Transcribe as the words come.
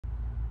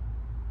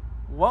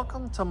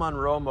Welcome to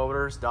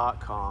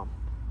MunroMotors.com.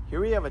 Here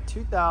we have a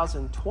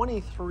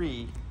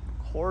 2023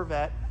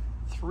 Corvette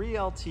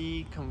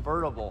 3LT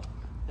convertible.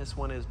 This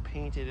one is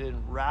painted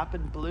in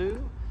rapid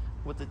blue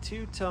with the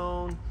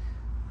two-tone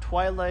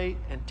Twilight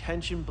and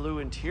tension blue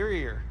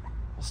interior.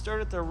 We'll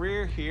start at the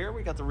rear here.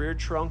 We got the rear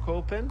trunk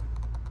open.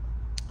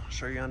 I'll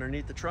show you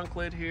underneath the trunk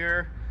lid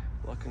here.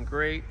 Looking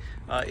great.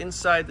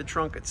 Inside the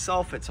trunk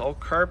itself, it's all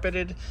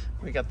carpeted.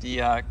 We got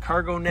the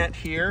cargo net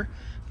here.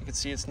 You can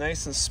see it's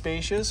nice and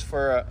spacious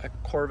for a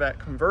Corvette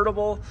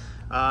convertible.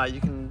 You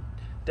can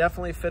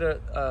definitely fit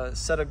a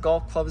set of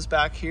golf clubs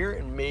back here,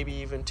 and maybe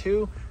even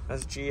two,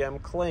 as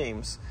GM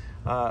claims,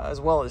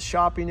 as well as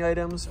shopping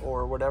items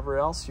or whatever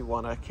else you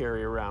want to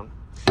carry around.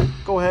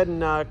 Go ahead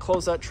and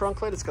close that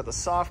trunk lid. It's got the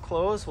soft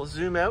close. We'll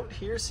zoom out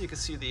here so you can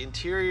see the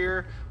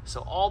interior.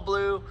 So all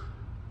blue,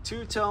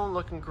 two-tone,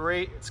 looking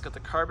great. It's got the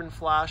carbon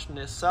flash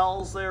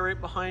nacelles there right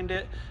behind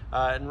it.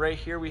 And right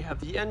here we have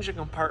the engine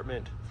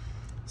compartment.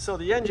 So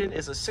the engine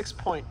is a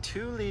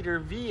 6.2 liter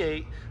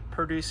V8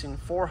 producing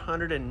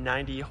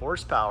 490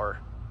 horsepower.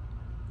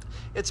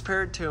 It's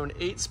paired to an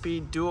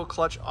 8-speed dual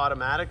clutch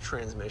automatic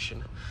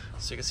transmission.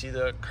 So you can see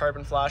the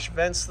carbon flash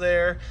vents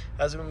there.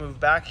 As we move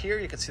back here,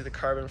 you can see the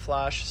carbon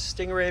flash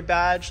Stingray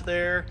badge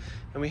there.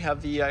 And we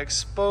have the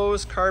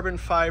exposed carbon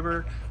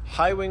fiber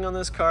high wing on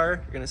this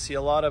car. You're gonna see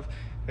a lot of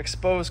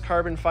exposed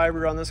carbon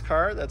fiber on this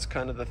car. That's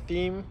kind of the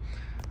theme.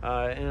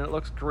 And it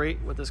looks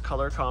great with this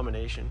color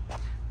combination.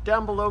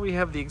 Down below we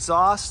have the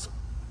exhaust.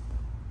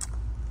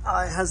 It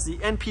has the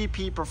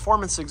NPP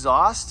performance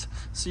exhaust,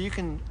 so you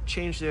can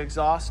change the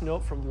exhaust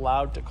note from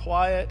loud to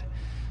quiet,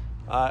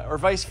 or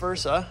vice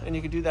versa, and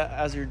you can do that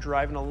as you're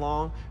driving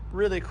along.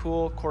 Really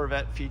cool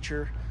Corvette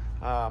feature.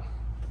 And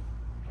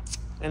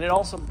it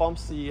also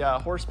bumps the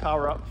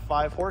horsepower up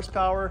 5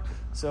 horsepower,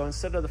 so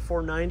instead of the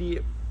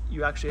 490,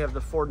 you actually have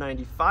the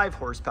 495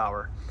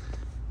 horsepower.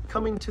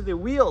 Coming to the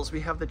wheels,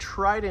 we have the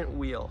Trident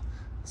wheel.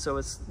 So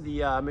it's the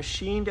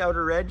machined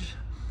outer edge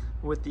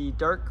with the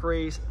dark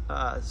gray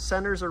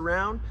centers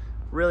around.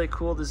 Really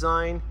cool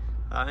design.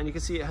 And you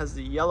can see it has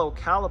the yellow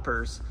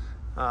calipers,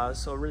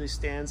 so it really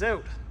stands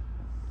out.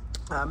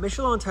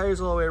 Michelin tires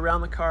all the way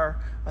around the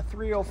car. A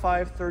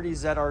 305/30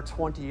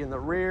 ZR20 in the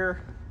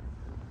rear.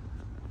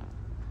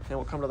 And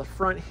we'll come to the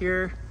front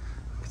here.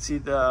 You can see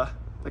the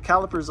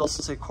calipers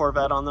also say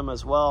Corvette on them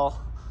as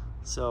well.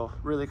 So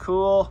really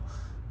cool.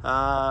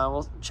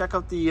 We'll check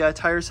out the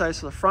tire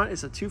size for the front.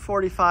 It's a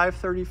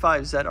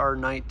 245/35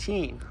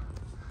 ZR19.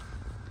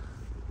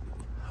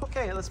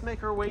 Okay, let's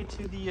make our way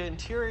to the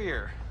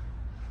interior.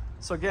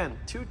 So again,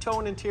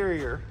 two-tone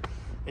interior,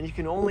 and you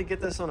can only get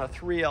this on a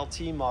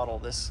 3LT model,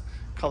 this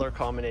color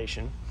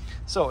combination.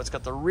 So it's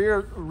got the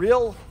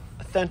real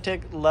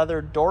authentic leather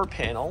door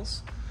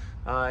panels,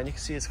 and you can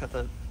see it's got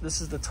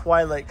this is the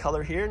Twilight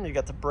color here, and you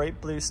got the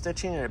bright blue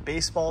stitching and a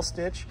baseball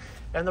stitch,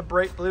 and the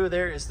bright blue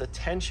there is the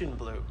tension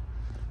blue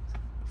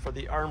for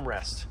the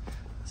armrest.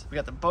 So we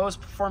got the Bose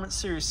Performance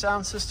Series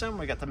sound system.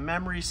 We got the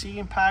memory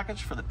seating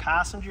package for the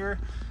passenger.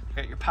 You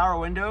got your power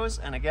windows,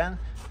 and again,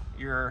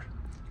 your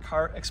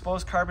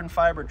exposed carbon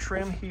fiber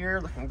trim here,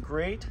 looking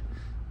great.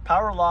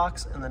 Power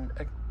locks, and then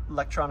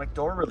electronic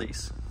door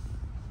release.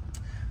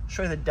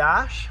 Show you the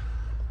dash.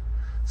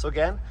 So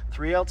again,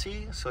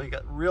 3LT, so you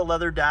got real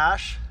leather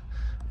dash,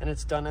 and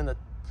it's done in the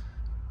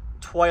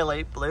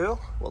Twilight blue.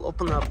 We'll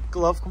open the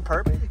glove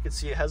compartment. You can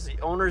see it has the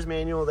owner's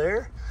manual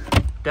there.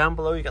 Down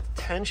below you got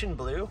the tension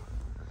blue,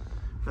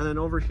 and then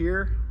over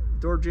here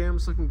door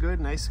jambs looking good,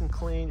 nice and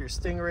clean. Your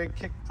Stingray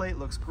kick plate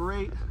looks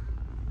great.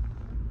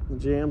 The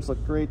jambs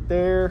look great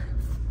there.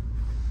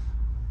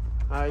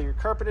 Your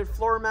carpeted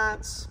floor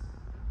mats,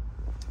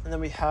 and then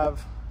we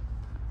have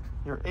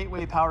your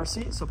 8-way power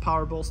seat, so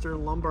power bolster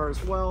and lumbar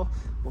as well.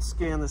 We'll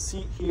scan the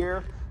seat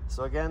here.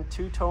 So again,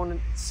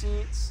 two-tone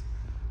seats,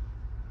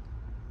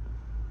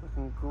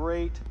 looking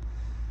great.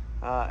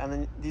 And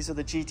then these are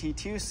the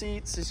GT2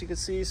 seats, as you can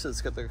see. So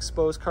it's got the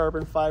exposed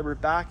carbon fiber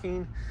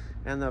backing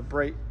and the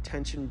bright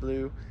tension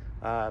blue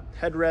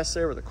headrest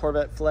there with the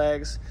Corvette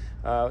flags.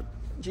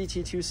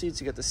 GT2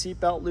 seats, you get the seat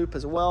belt loop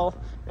as well.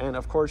 And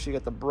of course you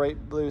get the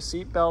bright blue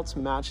seat belts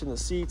matching the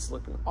seats,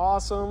 looking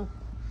awesome.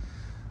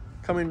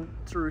 Coming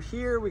through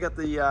here, we got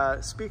the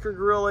speaker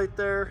grill right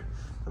there.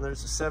 And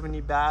there's a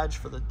 70 badge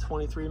for the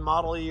 23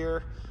 model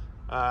year.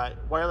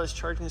 Wireless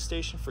charging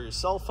station for your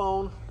cell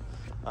phone.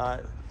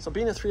 So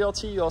being a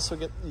 3LT, you also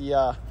get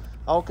the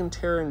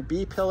Alcantaran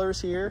B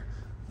pillars here.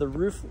 The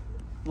roof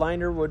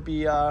liner would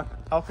be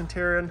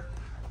Alcantaran.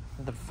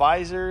 The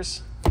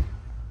visors,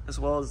 as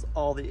well as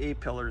all the A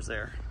pillars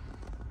there.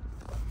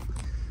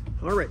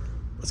 All right,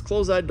 let's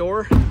close that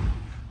door.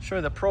 Show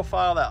you the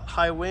profile of that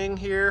high wing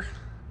here.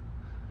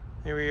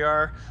 Here we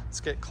are. Let's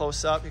get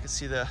close up. You can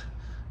see the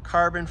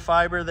carbon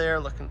fiber there,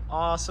 looking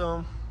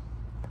awesome.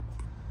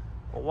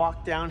 We'll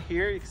walk down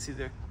here. You can see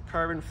the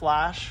carbon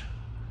flash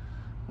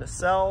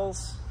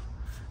nacelles.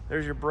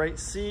 There's your bright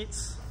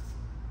seats,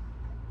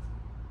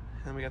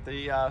 and we got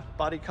the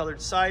body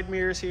colored side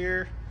mirrors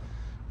here.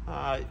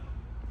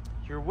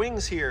 Your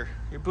wings here,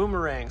 your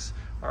boomerangs,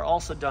 are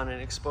also done in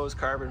exposed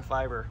carbon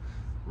fiber.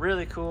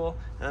 Really cool.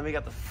 And then we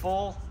got the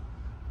full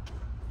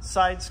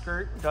side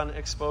skirt done in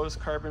exposed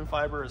carbon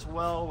fiber as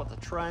well with the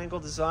triangle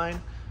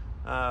design.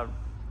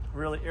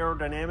 Really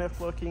aerodynamic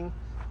looking.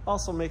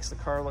 Also makes the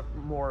car look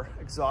more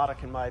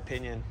exotic in my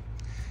opinion.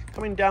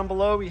 Coming down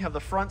below, we have the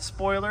front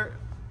spoiler.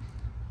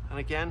 And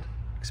again,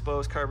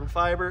 exposed carbon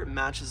fiber. It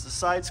matches the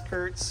side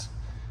skirts.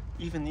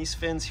 Even these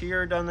fins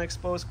here are done in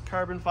exposed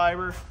carbon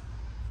fiber.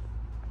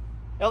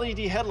 LED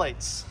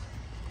headlights.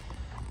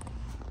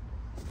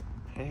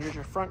 And here's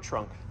your front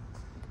trunk.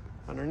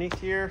 Underneath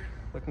here,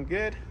 looking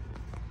good.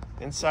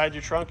 Inside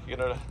your trunk, you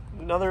get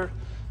another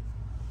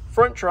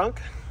front trunk.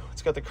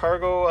 It's got the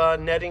cargo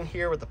netting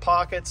here with the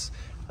pockets,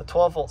 a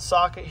 12-volt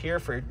socket here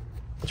for your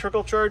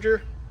trickle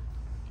charger,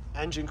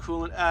 engine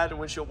coolant ad, and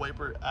windshield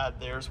wiper ad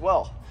there as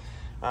well.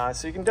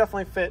 So you can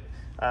definitely fit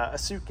a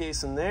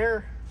suitcase in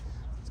there.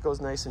 It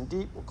goes nice and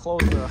deep. We'll close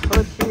the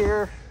hood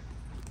here.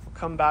 We'll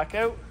come back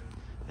out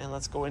and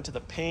let's go into the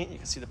paint. You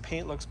can see the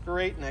paint looks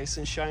great, nice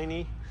and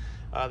shiny.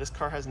 This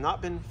car has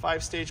not been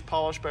 5-stage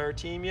polished by our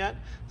team yet,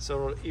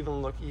 so it'll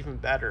even look even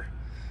better.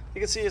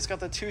 You can see it's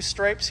got the 2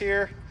 stripes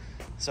here.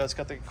 So it's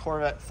got the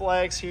Corvette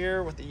flags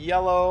here with the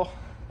yellow.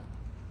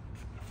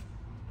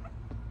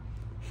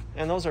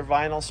 And those are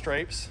vinyl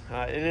stripes.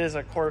 It is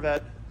a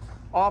Corvette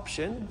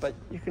option, but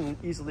you can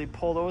easily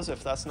pull those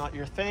if that's not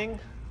your thing.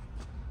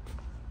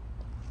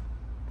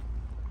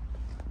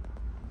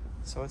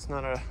 So it's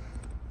not a...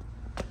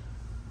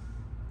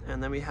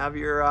 And then we have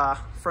your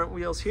front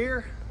wheels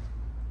here.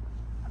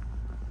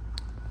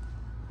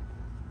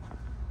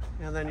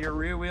 And then your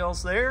rear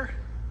wheels there.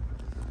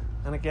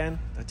 And again,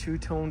 the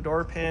 2-tone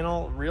door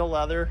panel, real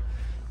leather,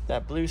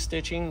 that blue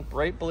stitching,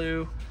 bright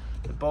blue,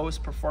 the Bose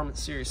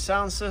Performance Series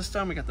sound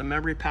system. We got the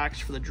memory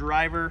package for the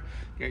driver.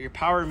 You got your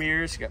power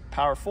mirrors, you got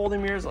power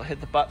folding mirrors. I'll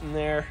hit the button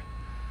there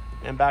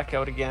and back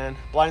out again.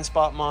 Blind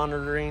spot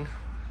monitoring.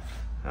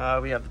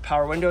 We have the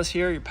power windows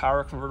here, your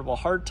power convertible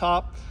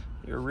hardtop,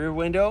 your rear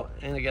window,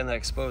 and again, the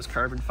exposed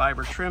carbon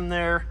fiber trim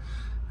there.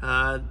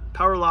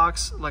 Power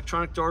locks,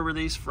 electronic door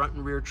release, front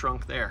and rear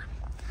trunk there.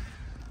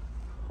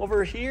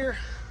 Over here,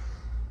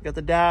 you got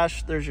the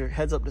dash. There's your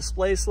heads-up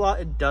display slot.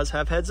 It does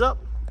have heads-up.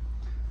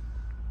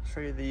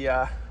 Show you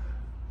the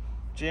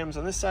jams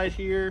on this side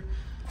here.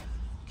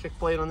 Kick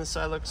plate on this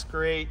side looks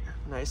great,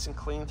 nice and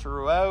clean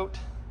throughout.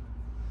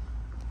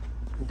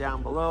 And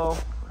down below,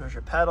 there's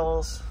your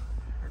pedals,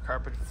 your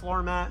carpeted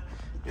floor mat,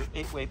 your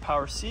 8-way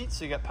power seats.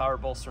 So you got power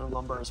bolster and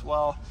lumbar as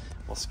well.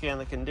 We'll scan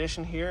the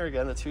condition here.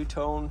 Again, the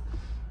 2-tone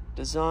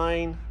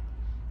design,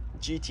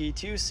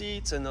 GT2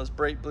 seats, and those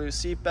bright blue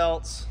seat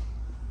belts.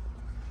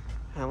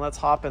 And let's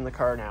hop in the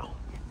car now.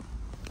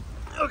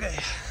 Okay.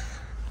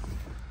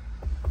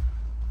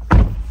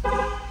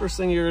 First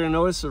thing you're gonna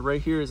notice right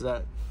here is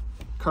that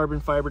carbon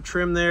fiber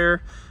trim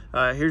there.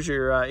 Here's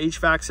your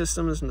HVAC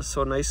system. It's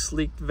so nice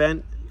sleek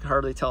vent. You can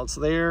hardly tell it's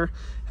there.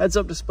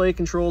 Heads-up display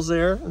controls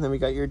there. And then we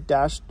got your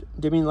dash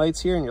dimming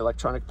lights here and your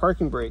electronic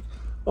parking brake.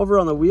 Over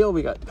on the wheel,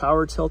 we got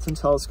power tilt and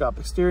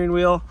telescopic steering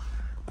wheel.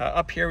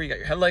 Up here, we got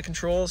your headlight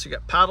controls. You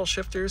got paddle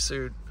shifters,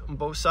 so on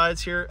both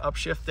sides here,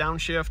 upshift,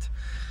 downshift.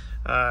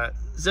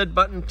 Z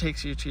button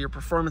takes you to your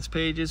performance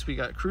pages. We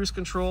got cruise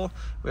control.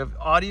 We have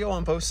audio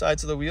on both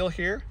sides of the wheel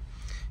here.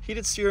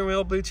 Heated steering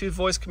wheel, Bluetooth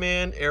voice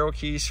command, arrow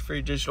keys for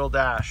your digital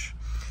dash.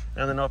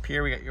 And then up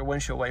here, we got your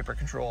windshield wiper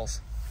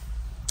controls.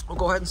 We'll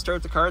go ahead and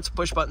start the car. It's a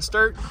push button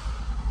start.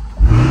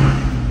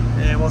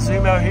 And we'll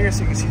zoom out here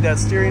so you can see that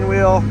steering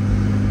wheel.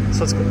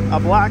 So it's a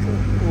black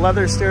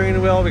leather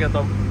steering wheel. We got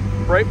the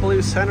bright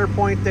blue center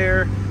point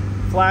there,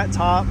 flat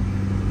top,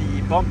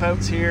 the bump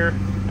outs here,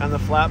 and the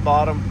flat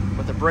bottom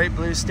with the bright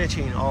blue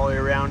stitching all the way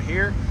around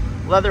here.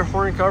 Leather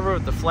horn cover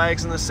with the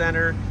flags in the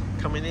center.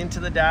 Coming into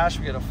the dash,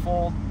 we get a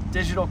full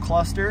digital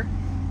cluster.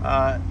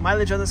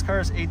 Mileage on this car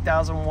is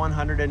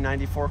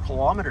 8,194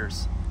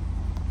 kilometers.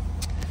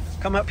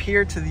 Come up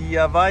here to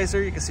the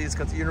visor. You can see it's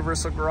got the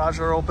universal garage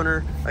door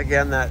opener.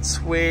 Again, that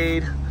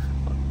suede,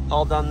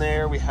 all done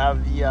there. We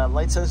have the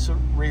light sensor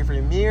rear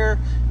view mirror,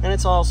 and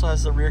it also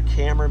has the rear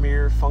camera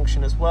mirror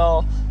function as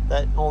well.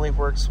 That only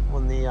works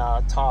when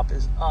the top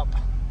is up,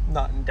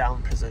 not in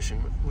down position,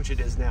 which it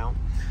is now.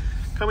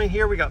 Coming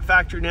here, we got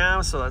factory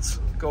nav, so let's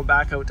go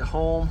back out to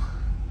home.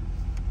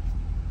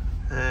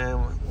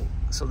 And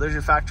so there's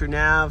your factory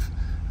nav.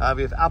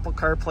 We have Apple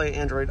CarPlay,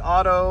 Android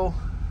Auto,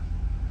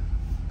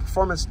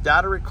 performance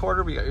data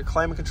recorder. We got your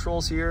climate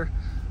controls here.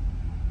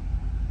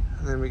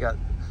 And then we got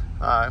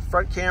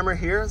front camera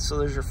here. So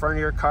there's your front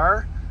of your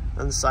car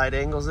and the side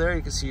angles there.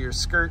 You can see your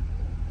skirt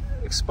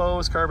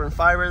exposed carbon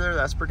fiber there.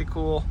 That's pretty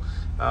cool.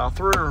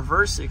 Throw it in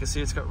reverse, so you can see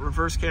it's got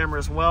reverse camera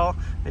as well.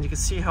 And you can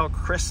see how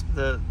crisp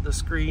the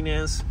screen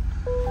is.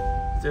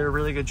 Did a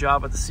really good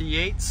job with the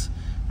C8s.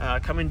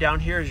 Coming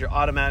down here is your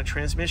automatic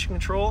transmission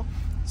control.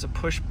 It's a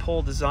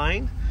push-pull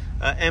design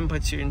and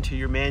puts you into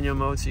your manual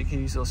mode, so you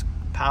can use those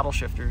paddle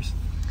shifters.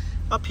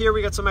 Up here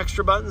we got some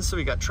extra buttons. So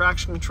we got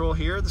traction control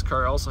here. This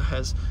car also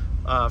has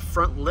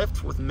front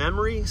lift with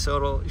memory,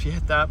 so if you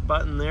hit that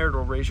button there,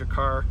 it'll raise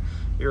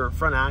your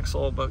front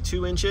axle about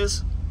 2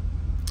 inches.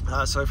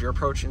 So if you're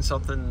approaching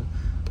something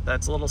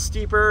that's a little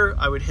steeper,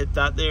 I would hit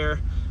that there,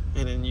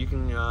 and then you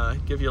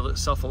can give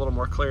yourself a little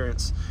more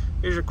clearance.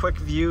 Here's your quick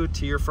view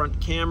to your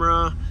front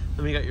camera.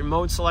 Then we got your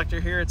mode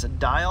selector here. It's a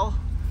dial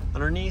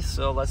underneath,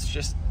 so let's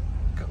just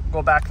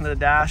go back into the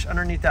dash.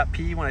 Underneath that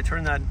P, when I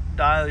turn that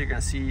dial, you're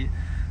gonna see,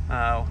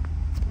 we'll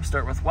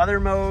start with weather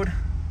mode,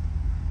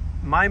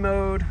 my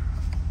mode,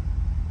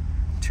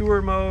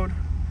 tour mode,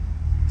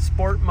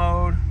 sport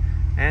mode,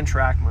 and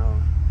track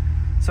mode.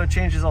 So it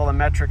changes all the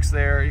metrics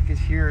there. You can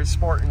hear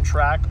sport and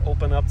track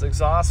open up the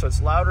exhaust, so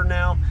it's louder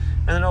now.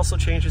 And it also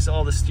changes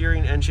all the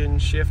steering, engine,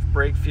 shift,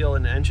 brake feel,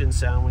 and engine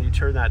sound when you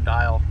turn that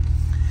dial.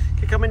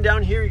 Okay, coming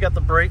down here, you got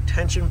the brake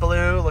tension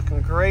blue,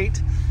 looking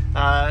great.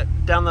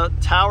 Down the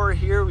tower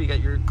here, we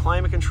got your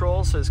climate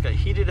control, so it's got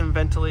heated and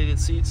ventilated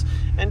seats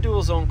and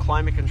dual zone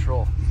climate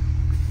control.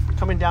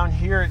 Coming down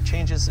here, it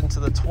changes into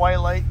the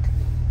Twlight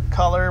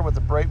color with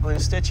the bright blue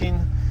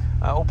stitching.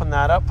 Open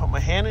that up, put my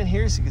hand in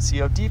here so you can see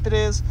how deep it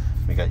is.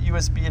 We got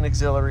USB and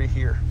auxiliary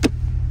here.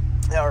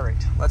 All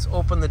right, let's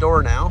open the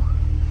door now.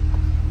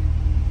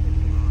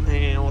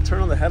 And we'll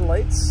turn on the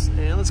headlights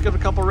and let's give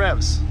it a couple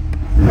revs.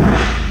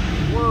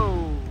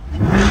 Whoa.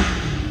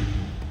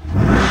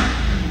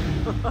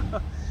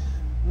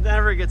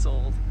 Never gets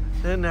old.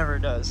 It never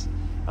does.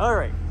 All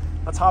right,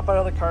 let's hop out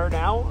of the car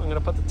now. I'm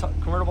gonna put the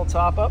convertible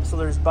top up. So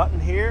there's a button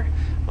here.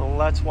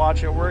 Let's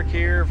watch it work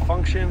here,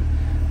 function.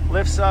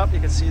 Lifts up, you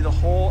can see the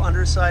whole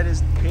underside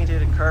is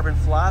painted in carbon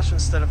flash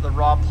instead of the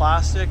raw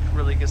plastic.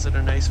 Really gives it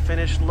a nice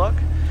finished look.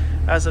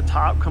 As the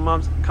top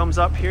comes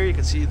up here, you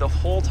can see the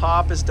whole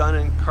top is done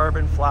in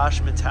carbon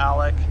flash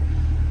metallic,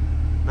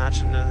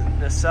 matching the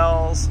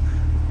nacelles.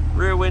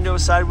 Rear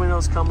windows, side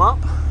windows come up,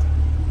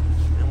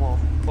 and we'll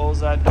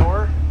close that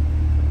door.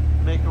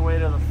 Make our way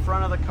to the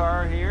front of the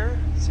car here,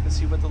 so you can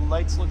see what the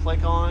lights look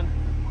like on.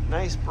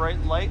 Nice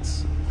bright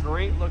lights,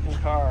 great looking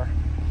car.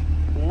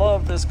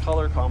 Love this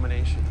color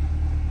combination.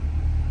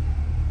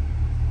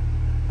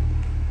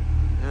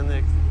 And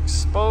the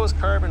exposed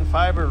carbon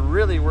fiber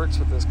really works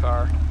with this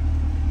car.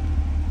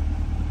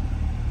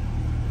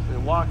 We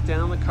walk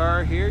down the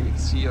car here, you can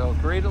see how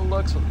great it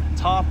looks with the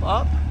top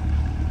up.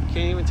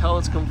 Can't even tell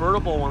it's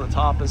convertible when the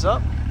top is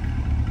up.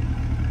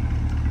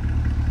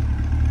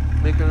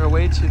 Making our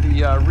way to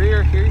the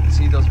rear here, you can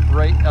see those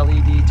bright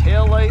LED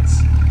tail lights.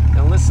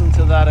 And listen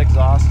to that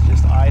exhaust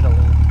just idling.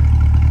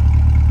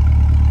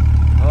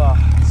 Oh,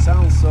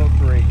 sounds so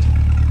great.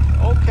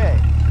 Okay,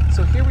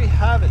 so here we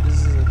have it.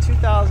 This is a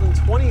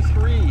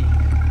 2023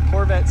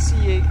 Corvette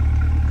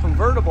C8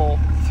 convertible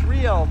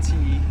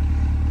 3LT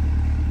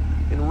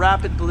in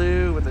rapid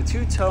blue with a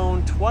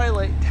two-tone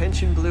Twilight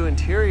tension blue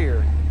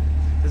interior.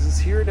 This is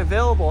here and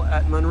available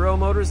at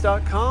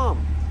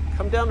MunroMotors.com.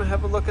 Come down and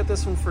have a look at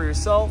this one for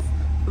yourself.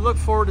 We look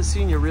forward to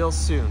seeing you real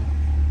soon.